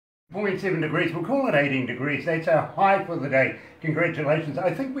0.7 degrees, we'll call it 18 degrees. That's our high for the day. Congratulations.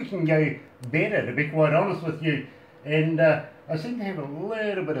 I think we can go better, to be quite honest with you. And I seem to have a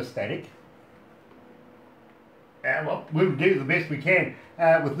little bit of static. Well, we'll do the best we can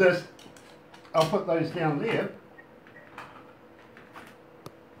with this. I'll put those down there.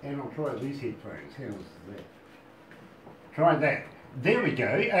 And I'll try these headphones. How's that? Try that. There we go.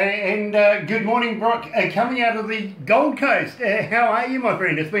 And good morning, Brook. Coming out of the Gold Coast. How are you, my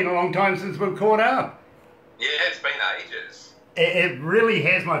friend? It's been a long time since we've caught up. Yeah, it's been ages. It really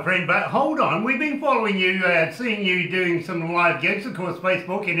has, my friend. But hold on. We've been following you, seeing you doing some live gigs, of course,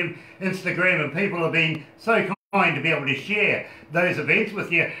 Facebook and Instagram, and people have been so kind to be able to share those events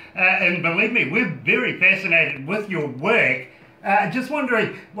with you. And believe me, we're very fascinated with your work. Just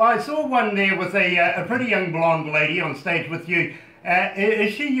wondering, well, I saw one there with a pretty young blonde lady on stage with you.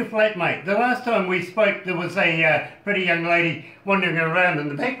 Is she your flatmate? The last time we spoke, there was a pretty young lady wandering around in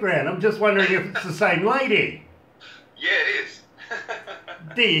the background. I'm just wondering if it's the same lady. Yeah, it is.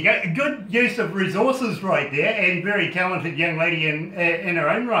 There you go. Good use of resources right there, and very talented young lady in her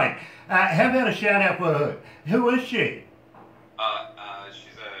own right. How about a shout out for her? Who is she?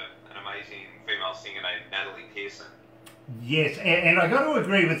 She's an amazing female singer named Natalie Pearson. Yes, and I got to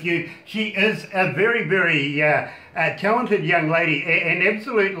agree with you. She is a very, very talented young lady, and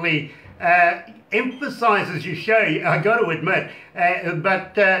absolutely emphasises your show, I got to admit.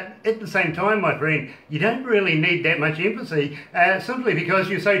 But at the same time, my friend, you don't really need that much emphasis, simply because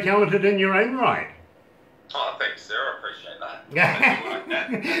you're so talented in your own right. Oh, thanks, sir. I appreciate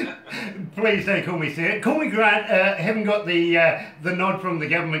that. Please don't call me sir. Call me Grant. Haven't got the nod from the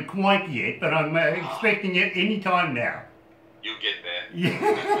government quite yet, but I'm expecting it any time now. You'll get there.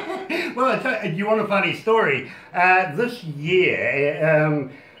 Yeah. Well, you want a funny story? This year,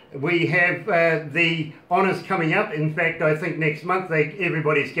 we have the honours coming up. In fact, I think next month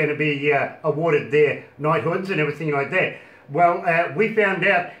everybody's going to be awarded their knighthoods and everything like that. Well, we found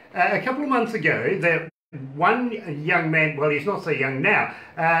out a couple of months ago that one young man, well, he's not so young now,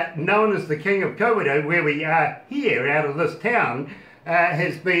 known as the King of Kawerau, where we are here out of this town,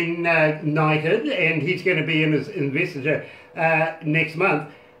 has been knighted, and he's going to be in his investiture next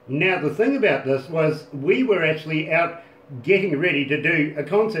month. Now, the thing about this was we were actually out getting ready to do a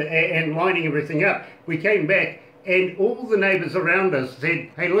concert and lining everything up. We came back and all the neighbours around us said,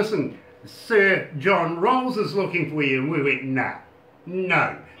 hey, listen, Sir John Rolls is looking for you. And we went,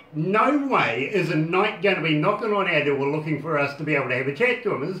 nah, no way is a knight going to be knocking on our door looking for us to be able to have a chat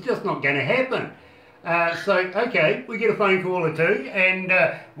to him. It's just not going to happen. So, okay, we get a phone call or two, and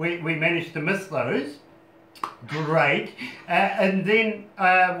we managed to miss those. Great. And then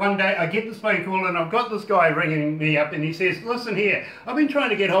one day I get this phone call, and I've got this guy ringing me up, and he says, listen here, I've been trying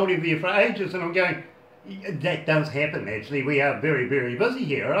to get hold of you for ages. And I'm going, that does happen, actually. We are very, very busy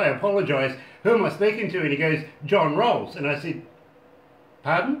here. I apologise. Who am I speaking to? And he goes, John Rolls. And I said,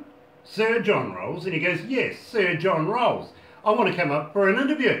 pardon? Sir John Rolls? And he goes, yes, Sir John Rolls. I want to come up for an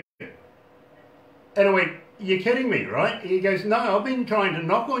interview. And I went, you're kidding me, right? He goes, no, I've been trying to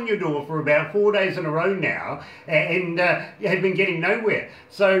knock on your door for about 4 days in a row now, and have been getting nowhere.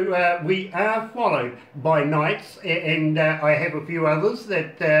 So we are followed by knights, and I have a few others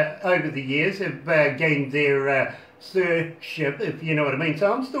that over the years have gained their sirship, if you know what I mean.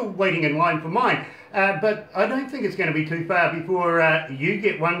 So I'm still waiting in line for mine. But I don't think it's going to be too far before you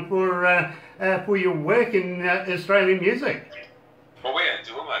get one for your work in Australian music. Well, we don't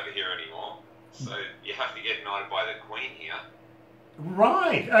do them over here anymore, so you have to get knighted by the Queen here.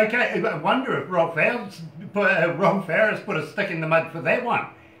 Right, okay. I wonder if Rob Farris put a stick in the mud for that one.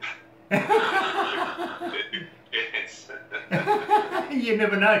 Yes. You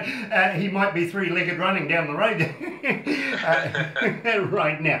never know. He might be three-legged running down the road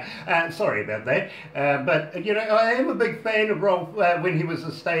right now. Sorry about that. But, you know, I am a big fan of Rolf when he was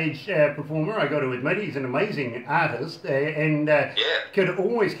a stage performer. I got to admit, he's an amazing artist and could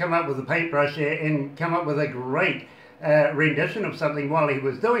always come up with a paintbrush and come up with a great rendition of something while he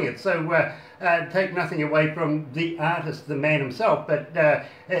was doing it. So take nothing away from the artist, the man himself, but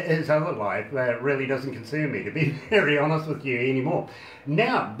his other life really doesn't concern me, to be very honest with you, anymore.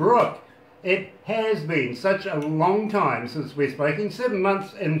 Now, Brook, it has been such a long time since we've spoken, 7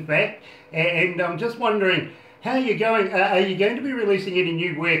 months in fact, and I'm just wondering, how are you going? Are you going to be releasing any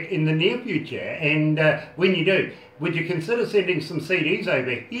new work in the near future? And when you do, would you consider sending some CDs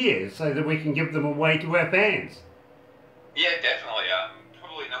over here so that we can give them away to our fans? Yeah, definitely.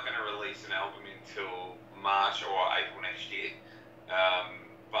 Probably not going to release an album until March or April next year.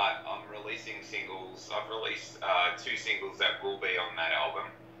 But I'm releasing singles. I've released 2 singles that will be on that album.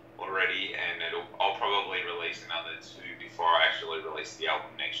 already, and I'll probably release another 2 before I actually release the album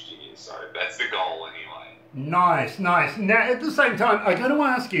next year. So that's the goal anyway. Nice, nice. Now, at the same time, I got to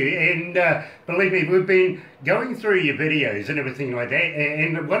ask you, and believe me, we've been going through your videos and everything like that,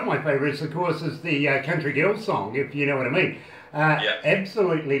 and one of my favourites, of course, is the Country Girl Song, if you know what I mean. Yeah.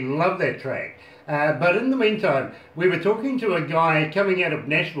 Absolutely love that track. But in the meantime, we were talking to a guy coming out of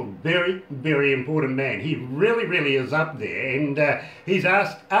Nashville, very, very important man. He really, really is up there, and he's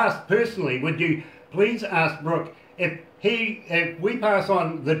asked personally, would you please ask Brook if we pass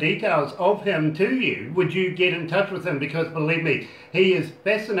on the details of him to you, would you get in touch with him? Because believe me, he is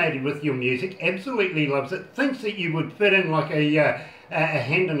fascinated with your music, absolutely loves it, thinks that you would fit in like a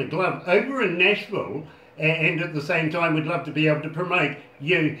hand in a glove over in Nashville, and at the same time would love to be able to promote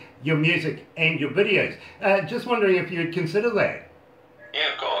your music and your videos. Just wondering if you'd consider that.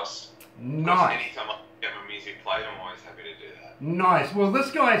 Yeah, of course. Nice. Anytime I get my music played, I'm always happy to do that. Nice. Well,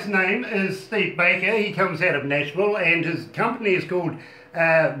 this guy's name is Steve Baker. He comes out of Nashville, and his company is called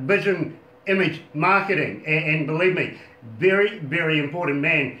Vision Image Marketing. And believe me, very, very important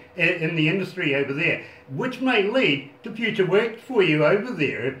man in the industry over there, which may lead to future work for you over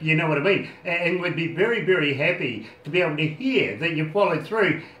there, if you know what I mean. And we'd be very, very happy to be able to hear that you followed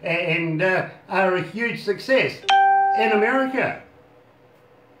through and are a huge success in America.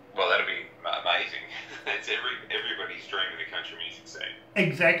 Well, that'd be amazing. It's everybody's dream in the country music scene.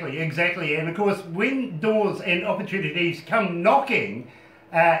 Exactly, exactly. And of course, when doors and opportunities come knocking,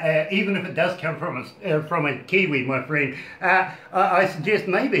 even if it does come from a Kiwi, my friend, I suggest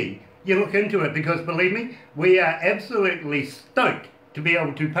maybe you look into it, because believe me, we are absolutely stoked to be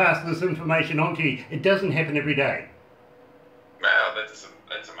able to pass this information on to you. It doesn't happen every day. Wow, that's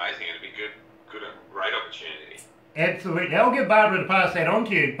amazing. It'd be good, a great opportunity. Absolutely. I'll get Barbara to pass that on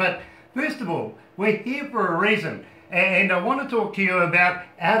to you. But first of all, we're here for a reason. And I want to talk to you about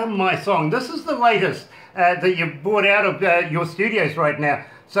OUTTA My Song. This is the latest that you've brought out of your studios right now.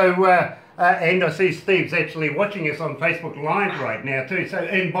 So, and I see Steve's actually watching us on Facebook Live right now too. So,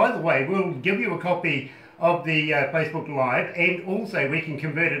 and by the way, we'll give you a copy of the Facebook Live, and also we can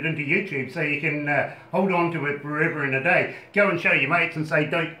convert it into YouTube so you can hold on to it forever and a day. Go and show your mates and say,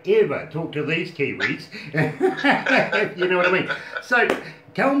 don't ever talk to these Kiwis. You know what I mean? So,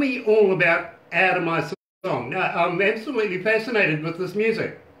 tell me all about OUTTA My Song. Now, I'm absolutely fascinated with this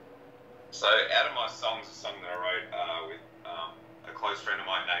music. So, OUTTA My Song is a song that I wrote with a close friend of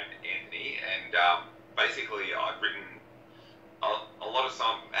mine named Anthony, and basically I've written a lot of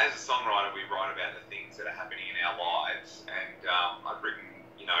songs. As a songwriter, we write about the things that are happening in our lives, and I've written,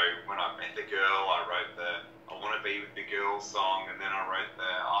 you know, when I met the girl, I wrote the I Want to Be With the Girl song, and then I wrote the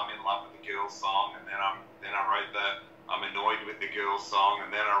I'm In Love With the Girl song, and then I wrote the I'm Annoyed With the Girl song, and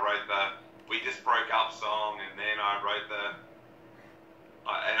then I wrote the We Just Broke Up song, and then I wrote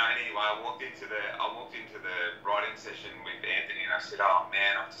anyway, I walked into the writing session with Anthony, and I said, oh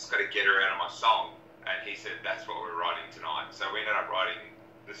man, I've just got to get her out of my song. And he said, that's what we're writing tonight. So we ended up writing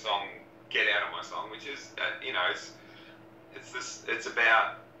the song Get Out of My Song, which is, you know, it's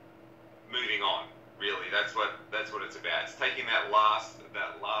about moving on, really. That's what it's about. It's taking that last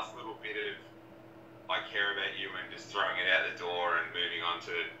little bit of I care about you and just throwing it out the door and moving on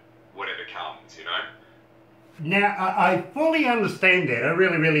to whatever comes, you know? Now, I fully understand that. I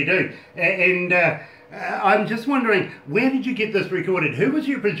really, really do. And I'm just wondering, where did you get this recorded? Who was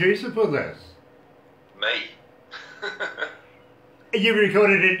your producer for this? Me. You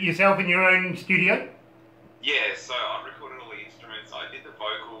recorded it yourself in your own studio? Yeah, so I recorded all the instruments. I did the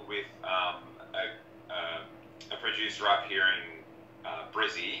vocal with a producer up here in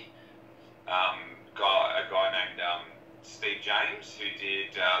Brizzy, a guy named Steve James, who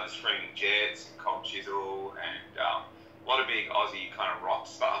did the Screaming Jets and Cold Chisel and a lot of big Aussie kind of rock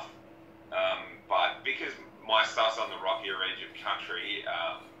stuff. But because my stuff's on the rockier edge of country,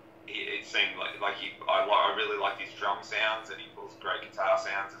 it seemed like I really liked his drum sounds, and he pulls great guitar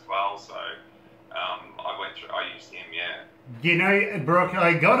sounds as well. So I used him, yeah. You know, Brook,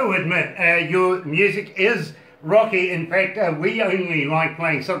 I got to admit, your music is rocky. In fact, we only like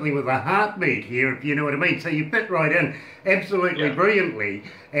playing something with a heartbeat here, if you know what I mean. So you fit right in absolutely brilliantly,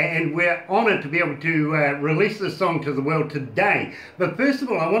 and we're honoured to be able to release this song to the world today. But first of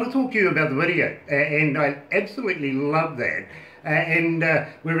all, I want to talk to you about the video, and I absolutely love that. And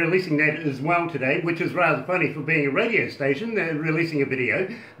we're releasing that as well today, which is rather funny for being a radio station, releasing a video.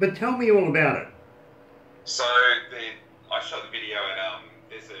 But tell me all about it. So I shot the video at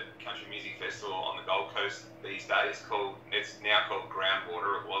there's a country music festival on the Gold Coast these days it's now called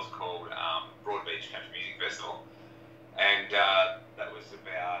Groundwater. It was called Broad Beach Country Music Festival, and that was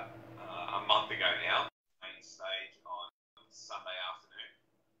about a month ago now. Main stage on Sunday afternoon,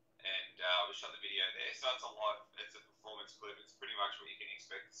 shot the video there. So it's it's a performance clip. It's pretty much what you can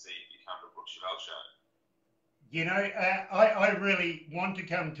expect to see if you come to a Brook Chivell show. You know, I really want to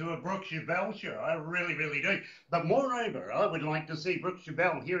come to a Brook Chivell show. I really, really do. But moreover, I would like to see Brook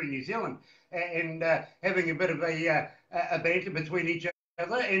Chivell here in New Zealand and having a bit of a banter between each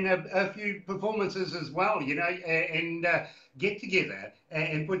other and a few performances as well, you know, and get together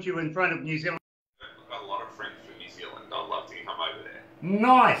and put you in front of New Zealand. We've got a lot of friends from New Zealand. I'd love to come over there.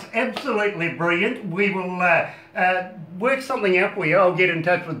 Nice, absolutely brilliant. We will work something out for you. I'll get in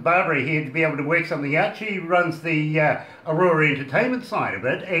touch with Barbara here to be able to work something out. She runs the Aurora Entertainment side of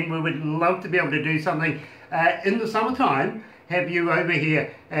it, and we would love to be able to do something in the summertime, have you over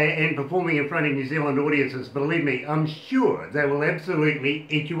here and performing in front of New Zealand audiences. Believe me, I'm sure they will absolutely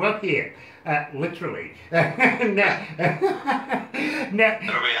eat you up here, literally. now, It'll be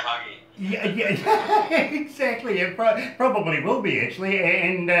a huggy. Yeah, exactly. It probably will be actually,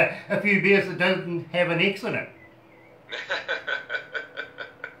 and a few beers that don't have an X in it.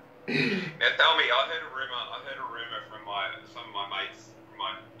 Now tell me, I heard a rumor from some of my mates, from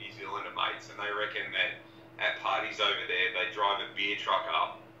my New Zealander mates, and they reckon that at parties over there they drive a beer truck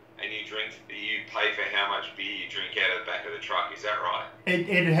up, and you pay for how much beer you drink out of the back of the truck. Is that right?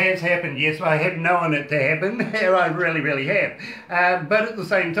 It has happened, yes. I have known it to happen. I really, really have. But at the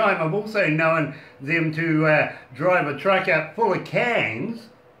same time, I've also known them to drive a truck up full of cans,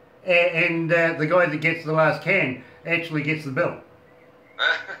 and the guy that gets the last can actually gets the bill.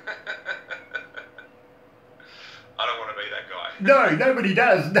 I don't want to be that guy. No, nobody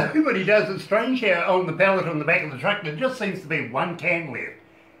does. Nobody does. It's strange how on the pallet on the back of the truck there just seems to be one can left.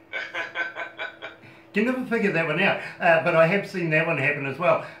 You never figured that one out, but I have seen that one happen as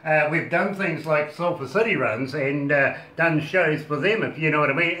well. We've done things like Sulphur City runs and done shows for them, if you know what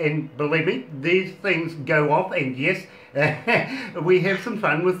I mean, and believe me, these things go off, and yes, we have some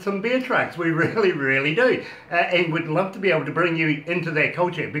fun with some beer trucks, we really, really do, and we'd love to be able to bring you into that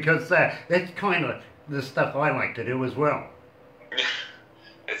culture, because that's kind of the stuff I like to do as well.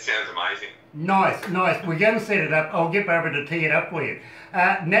 It sounds amazing. Nice, nice. We're going to set it up. I'll get Barbara to tee it up for you.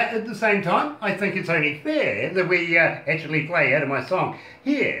 Now, at the same time, I think it's only fair that we actually play Out of My Song.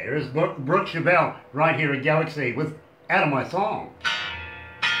 Here is Brook Chivell right here at Galaxy with Out of My Song.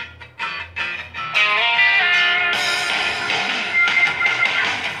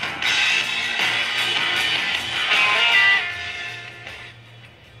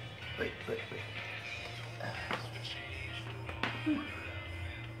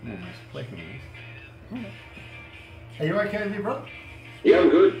 Are you okay with your brother? Yeah, I'm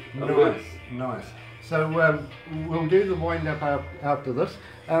good. Nice, nice. So we'll do the wind up after this,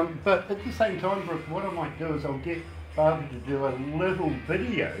 but at the same time, Brook, what I might do is I'll get Barbara to do a little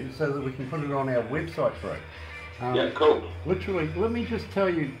video so that we can put it on our website for it. Yeah, cool. Literally, let me just tell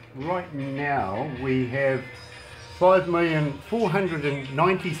you right now, we have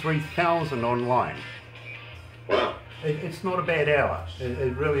 5,493,000 online. Wow. It's not a bad hour.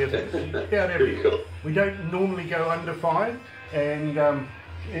 It really isn't. It's about average. Cool. We don't normally go under 5, and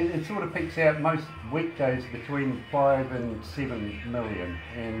it sort of peaks out most weekdays between 5 and 7 million.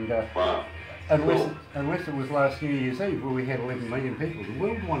 And wow. unless it was last New Year's Eve where we had 11 million people, the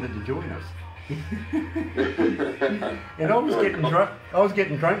world wanted to join us. And I was getting drunk. I was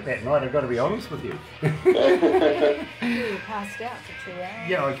getting drunk that night. I've got to be honest with you. You were passed out for 2 hours.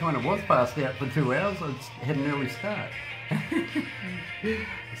 Yeah, I kind of was passed out for 2 hours. I had an early start.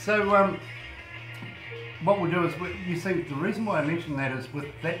 So what we'll do is, you see, the reason why I mention that is with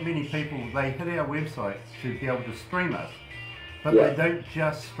that many people, they hit our website to be able to stream us. But Yeah. they don't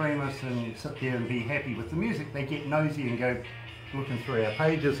just stream us and sit there and be happy with the music. They get nosy and go looking through our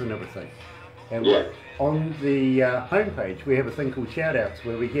pages and everything. And Yeah. on the homepage, we have a thing called shout-outs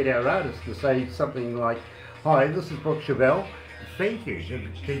where we get our artists to say something like, "Hi, this is Brook Chivell. Thank you to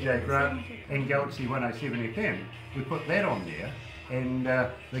DJ Grant and Galaxy 107 FM." We put that on there, and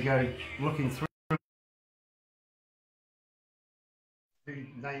they go looking through who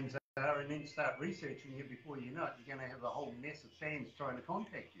names are, and then start researching you. Before you know it, you're going to have a whole mess of fans trying to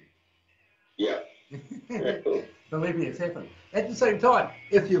contact you. Yeah. Yeah, cool. Believe me, it's happened. At the same time,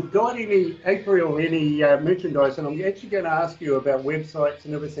 if you've got any April, any merchandise, and I'm actually going to ask you about websites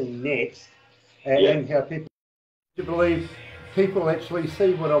and everything next, and how people, to believe people actually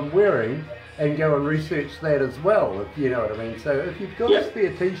see what I'm wearing and go and research that as well, if you know what I mean. So if you've got a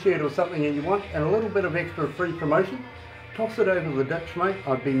spare t-shirt or something and you want a little bit of extra free promotion, toss it over the ditch, mate.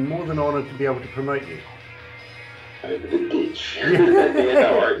 I'd be more than honoured to be able to promote you. Over the ditch. Yeah,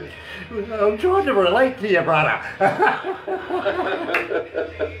 no worries. I'm trying to relate to you, brother.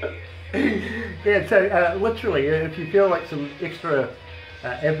 Yeah, so literally, if you feel like some extra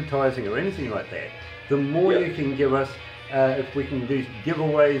advertising or anything like that, the more you can give us. If we can do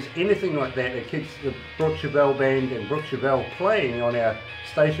giveaways, anything like that that keeps the Brook Chivell Band and Brook Chivell playing on our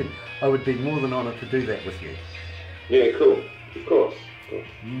station, I would be more than honoured to do that with you. Yeah, cool. Of course.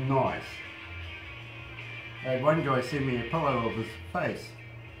 Nice. One guy sent me a pillow of his face.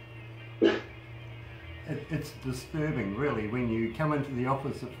 It's disturbing, really, when you come into the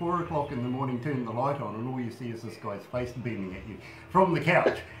office at 4 o'clock in the morning, turn the light on, and all you see is this guy's face beaming at you from the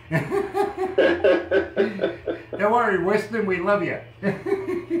couch. Don't worry, Western, we love you.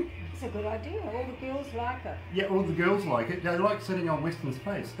 It's a good idea. All the girls like it. Yeah, all the girls like it. They like sitting on Western's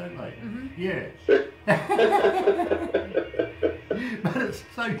face, don't they? Mm-hmm. Yeah. But it's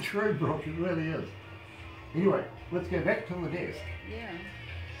so true, Brook, it really is. Anyway, let's go back to the desk. Yeah.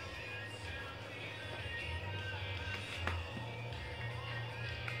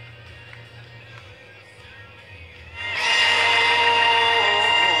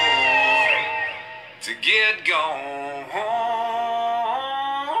 To get gone.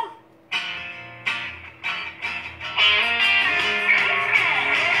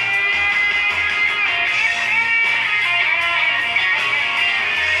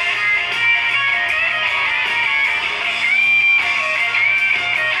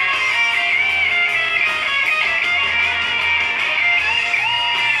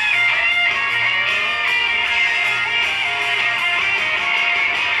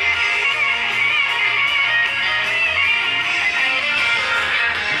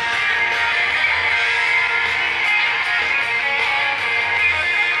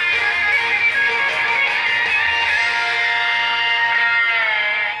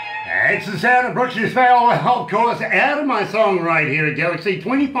 It's the sound of Brook Chivell, of course, Out of My Song right here at Galaxy.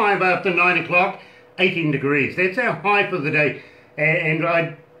 25 after 9 o'clock, 18 degrees. That's our high for the day. And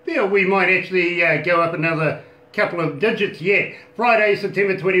I feel we might actually go up another couple of digits yet. Friday,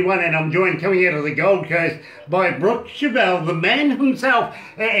 September 21, and I'm joined coming out of the Gold Coast by Brook Chivell, the man himself.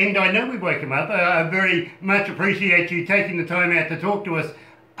 And I know we woke him up. I very much appreciate you taking the time out to talk to us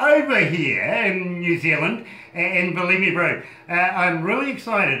over here in New Zealand. And believe me, bro, I'm really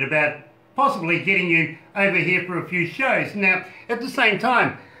excited about possibly getting you over here for a few shows. Now, at the same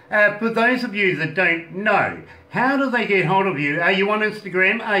time, for those of you that don't know, how do they get hold of you? Are you on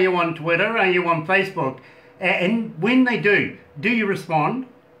Instagram? Are you on Twitter? Are you on Facebook? And when they do you respond?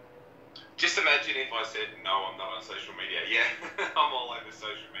 Just imagine if I said, no, I'm not on social media. Yeah, I'm all over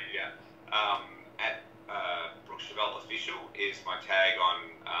social media. At Brook Chivell Official is my tag on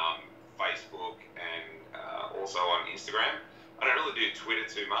Facebook and also on Instagram. I don't really do Twitter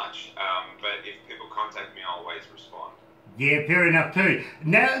too much, but if people contact me, I'll always respond. Yeah, fair enough too.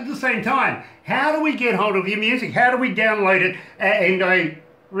 Now, at the same time, how do we get hold of your music? How do we download it? And I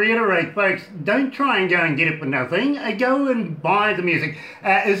reiterate, folks, don't try and go and get it for nothing. Go and buy the music.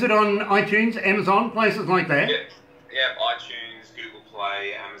 Is it on iTunes, Amazon, places like that? Yeah, iTunes, Google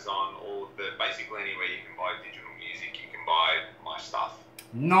Play, Amazon, basically anywhere you can buy digital music, you can buy my stuff.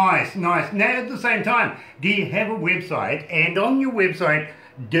 Nice, nice. Now, at the same time, do you have a website? And on your website,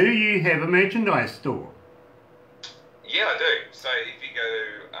 do you have a merchandise store? Yeah, I do. So if you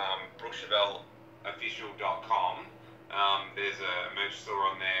go to brookchivellofficial.com, there's a merch store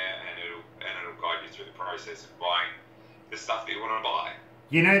on there, and it'll guide you through the process of buying the stuff that you want to buy.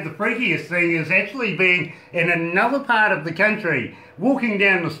 You know, the freakiest thing is actually being in another part of the country, walking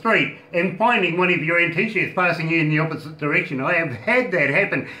down the street and finding one of your own t-shirts passing you in the opposite direction. I have had that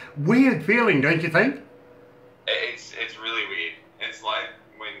happen. Weird feeling, don't you think? It's really weird. It's like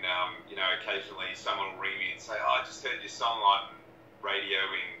when, occasionally someone will ring me and say, oh, I just heard your song on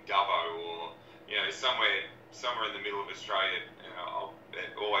radio in Dubbo, or, somewhere in the middle of Australia.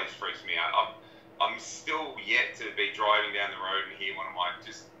 It always freaks me out. I'm still yet to be driving down the road and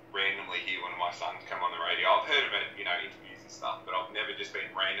randomly hear one of my songs come on the radio. I've heard of it, interviews and stuff, but I've never just been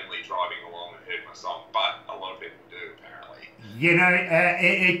randomly driving along and heard my song. But a lot of people do, apparently.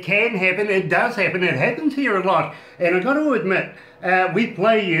 It can happen. It does happen. It happens here a lot. And I've got to admit, we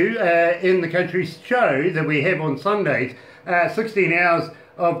play you in the country show that we have on Sundays, 16 hours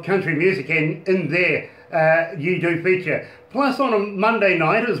of country music, and in there you do feature. Plus on a Monday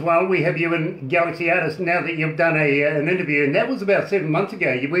night as well, we have you in Galaxy Artist now that you've done an interview, and that was about 7 months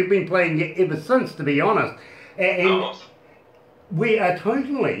ago. We've been playing you ever since, to be honest. And we are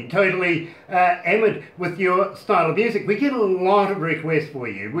totally enamored with your style of music. We get a lot of requests for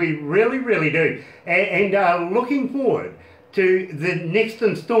you. We really, really do. And are looking forward to the next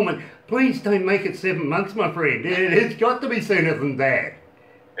installment. Please don't make it 7 months, my friend. It's got to be sooner than that.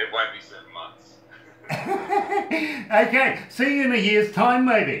 It won't be 7 months. Okay, see you in a year's time,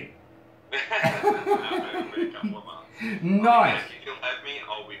 maybe. No, maybe a couple of months. Nice. If you'll have me,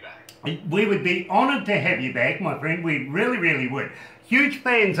 I'll be back. We would be honoured to have you back, my friend. We really, really would. Huge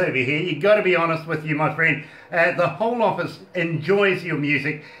fans over here. You've got to be honest with you, my friend. The whole office enjoys your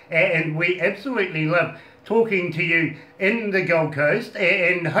music, and we absolutely love talking to you in the Gold Coast.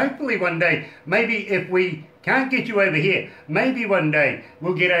 And hopefully one day, maybe if we can't get you over here, maybe one day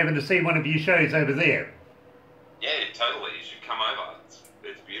we'll get over to see one of your shows over there. Yeah, totally. You should come over.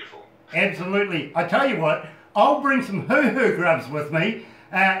 It's beautiful. Absolutely. I tell you what, I'll bring some hoo-hoo grubs with me.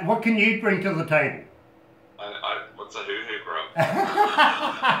 What can you bring to the table? What's a hoo-hoo grub?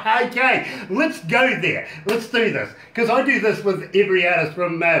 Okay, let's go there. Let's do this. Because I do this with every artist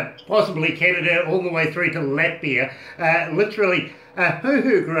from possibly Canada all the way through to Latvia. Literally, a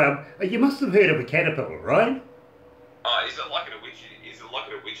hoo-hoo grub. You must have heard of a caterpillar, right? Is it like a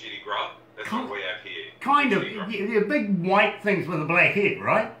witchetty grub? That's what we have here. Kind of. Yeah, big white things with a black head,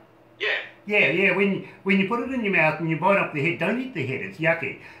 right? Yeah. Yeah. When you put it in your mouth and you bite off the head, don't eat the head. It's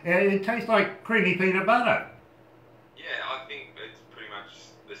yucky. It tastes like creamy peanut butter. Yeah, I think it's pretty much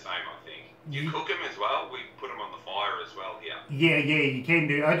the same, I think. You cook them as well? We put them on the fire as well here. Yeah, you can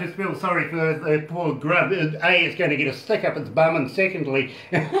do. I just feel sorry for the poor grub. A, it's going to get a stick up its bum, and secondly,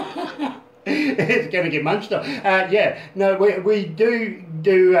 it's going to get munched up. We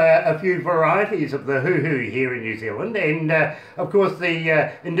do a few varieties of the hoo-hoo here in New Zealand, and of course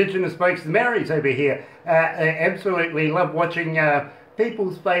the indigenous folks, the Maoris over here, absolutely love watching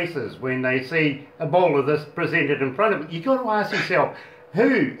people's faces when they see a bowl of this presented in front of them. You've got to ask yourself,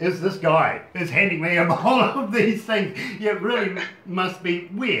 who is this guy who's handing me a bowl of these things? Yeah, it really must be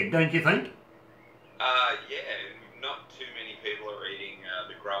weird, don't you think? Yeah, not too many people are eating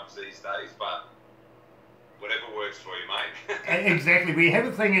the grubs these days, but whatever works for you, mate. Exactly. We have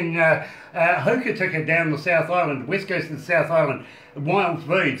a thing in Hokitika down the South Island, west coast of the South Island, wild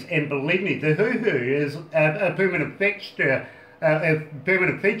foods, and believe me, the hoo-hoo is a permanent fixture. A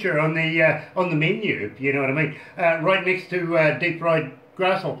permanent feature on the menu, if you know what I mean, right next to deep fried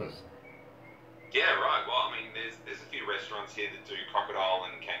grasshoppers. Yeah, right. Well, I mean, there's a few restaurants here that do crocodile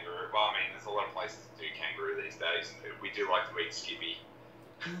and kangaroo. Well, I mean, there's a lot of places that do kangaroo these days. We do like to eat skippy.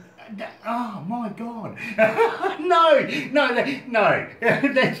 Oh my God! No,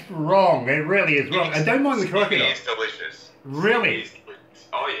 that's wrong. It really is wrong. I don't mind the crocodile. Skippy is delicious. Really?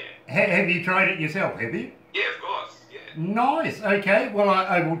 Oh yeah. Have you tried it yourself? Have you? Yeah, of course. Nice. Okay. Well,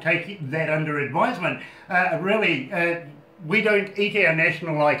 I will take that under advisement. We don't eat our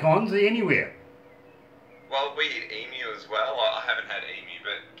national icons anywhere. Well, we eat emu as well. I haven't had emu,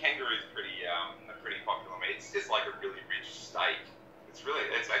 but kangaroo is a pretty popular meat. It's just like a really rich steak.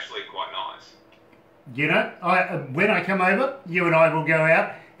 It's actually quite nice. You know, when I come over, you and I will go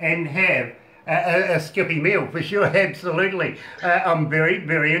out and have a skippy meal for sure. Absolutely. I'm very,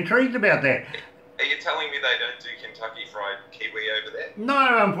 very intrigued about that. Are you telling me they don't do Kentucky Fried Kiwi over there?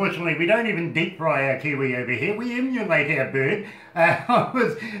 No, unfortunately, we don't even deep fry our kiwi over here. We emulate our bird. I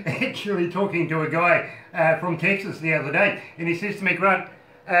was actually talking to a guy from Texas the other day, and he says to me, Grant,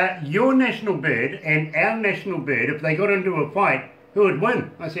 your national bird and our national bird, if they got into a fight, who would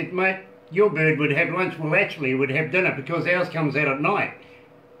win? I said, mate, your bird would have lunch, well, actually, would have dinner because ours comes out at night.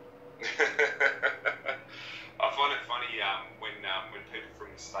 I find it funny when people from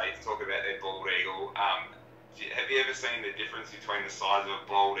the States talk about their bald eagle. Have you ever seen the difference between the size of a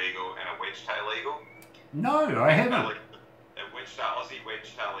bald eagle and a wedge-tail eagle? No, I haven't. A Aussie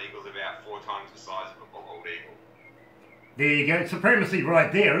wedge-tail eagle is about 4 times the size of a bald eagle. There you go. Supremacy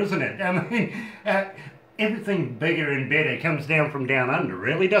right there, isn't it? I mean, everything bigger and better comes down from down under,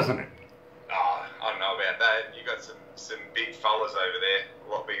 really, doesn't it? Oh, I don't know about that. You got some big fellas over there,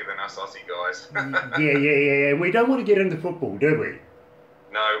 a lot bigger than us Aussie guys. Yeah. And we don't want to get into football, do we?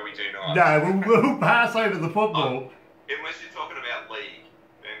 No, we do not. No, we'll pass over the football. Unless you're talking about league,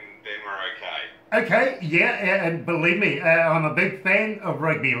 then we're okay. Okay, yeah, and believe me, I'm a big fan of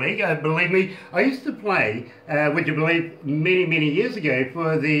rugby league. Believe me, I used to play, would you believe, many, many years ago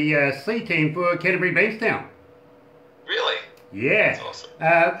for the C team for Canterbury Bankstown. Really? Yeah. That's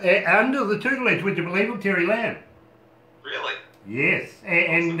awesome. Under the tutelage, would you believe, of Terry Lamb. Really? Yes,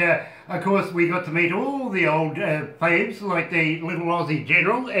 and of course we got to meet all the old faves like the little Aussie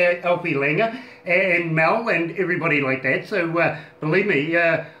General, Alfie Langer, and Mel, and everybody like that. So believe me,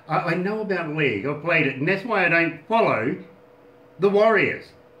 I know about league. I've played it, and that's why I don't follow the Warriors.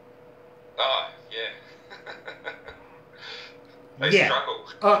 Oh, yeah. They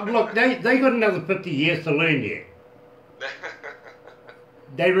struggle. Look, they got another 50 years to learn yet.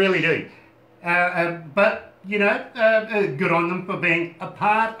 They really do. But you know, good on them for being a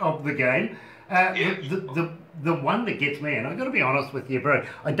part of the game. Yeah. The one that gets me, and I've got to be honest with you, bro,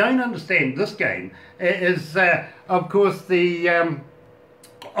 I don't understand this game, is, of course, the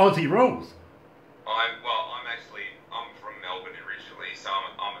Aussie rules. I'm from Melbourne originally, so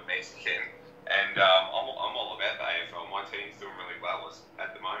I'm a Mexican, and I'm all about the AFL. My team's doing really well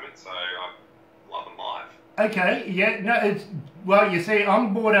at the moment, so I love them live. Okay, yeah, no, well, you see,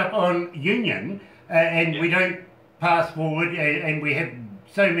 I'm brought up on Union, and we don't pass forward, and we have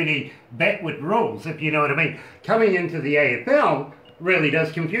so many backward rules, if you know what I mean. Coming into the AFL really does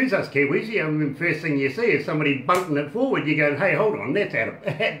confuse us Kiwis. I mean, first thing you see is somebody bunting it forward, you go, hey, hold on,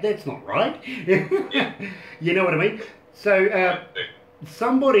 that's not right. You know what I mean? So,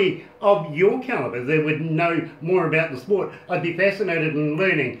 somebody of your caliber that would know more about the sport, I'd be fascinated in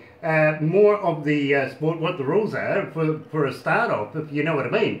learning more of the sport, what the rules are for a start off, if you know what I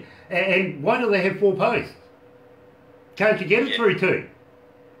mean. And why do they have 4 posts? Can't you get it through 2?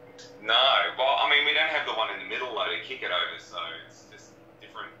 No, well, I mean, we don't have the one in the middle though to kick it over, so it's just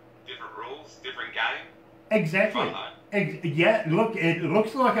different rules, different game. Exactly. Fun, though. Yeah, look, it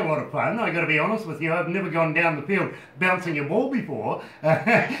looks like a lot of fun. I got to be honest with you. I've never gone down the field bouncing a ball before. You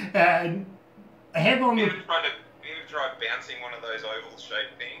ever tried bouncing one of those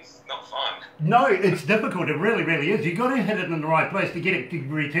oval-shaped things? Not fun. No, it's difficult. It really, really is. You've got to hit it in the right place to get it to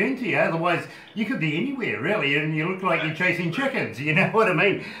return to you. Otherwise, you could be anywhere, really, and you look like you're chasing chickens. You know what I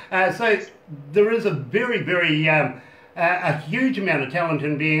mean? So there is a very, very a huge amount of talent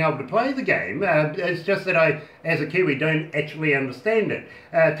in being able to play the game. It's just that I, as a Kiwi, don't actually understand it.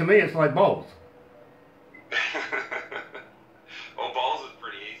 To me, it's like bowls. Well, bowls is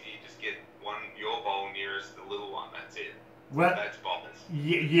pretty easy. You just get your bowl nearest the little one. That's it. Well, that's bowls.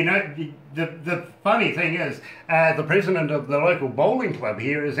 You know, the funny thing is, the president of the local bowling club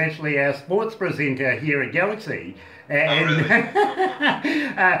here is actually our sports presenter here at Galaxy. And oh, really?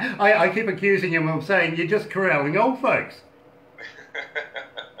 I keep accusing him of saying, you're just corralling old folks.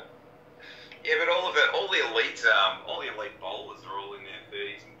 Yeah, but all the elite bowlers are all in their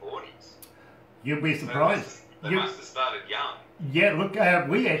 30s and 40s. You'd be surprised. They must have started young. Yeah, look,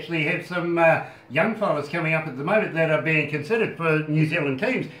 we actually have some young fellas coming up at the moment that are being considered for New Zealand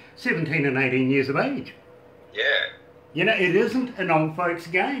teams, 17 and 18 years of age. Yeah. You know, it isn't an old folks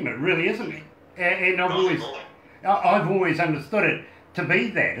game, it really isn't. And I've always understood it to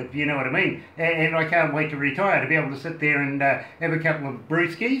be that, if you know what I mean. And I can't wait to retire, to be able to sit there and have a couple of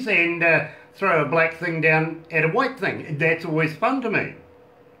brewskis and throw a black thing down at a white thing. That's always fun to me.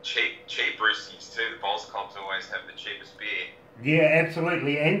 Cheap brewskis too. The bowls clubs always have the cheapest beer. Yeah,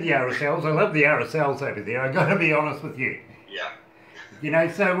 absolutely, and the RSLs. I love the RSLs over there, I've got to be honest with you. Yeah. You know,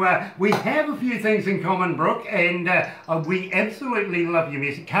 so we have a few things in common, Brooke, and we absolutely love your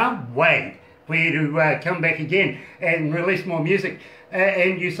music. Can't wait for you to come back again and release more music.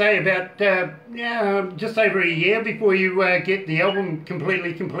 And you say about just over a year before you get the album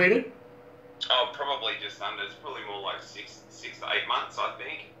completely completed? Oh, probably just under. It's probably more like 6 to 8 months, I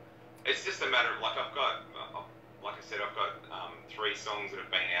think. It's just a matter of, like, I've got 3 songs that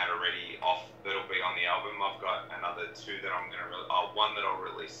have been out already that'll be on the album. I've got another 2 that I'm going to one that I'll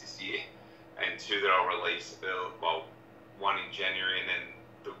release this year, and 2 that I'll release, one in January, and then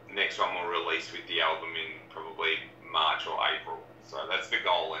the next one we'll release with the album in probably March or April. So that's the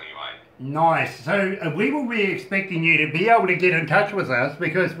goal anyway. Nice. So we will be expecting you to be able to get in touch with us,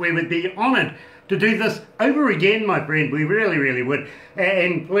 because we would be honoured to do this over again, my friend. We really, really would.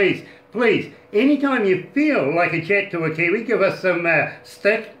 And please, anytime you feel like a chat to a Kiwi, give us some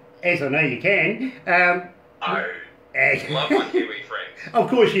stick, as I know you can. Love my Kiwi friends. Of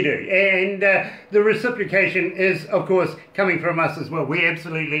course you do. And the reciprocation is, of course, coming from us as well. We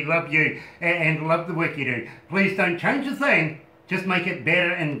absolutely love you and love the work you do. Please don't change a thing. Just make it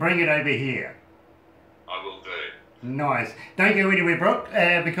better and bring it over here. I will do. Nice. Don't go anywhere, Brooke,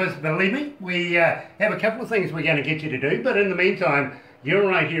 because believe me, we have a couple of things we're going to get you to do. But in the meantime, you're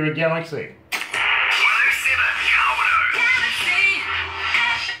right here at Galaxy.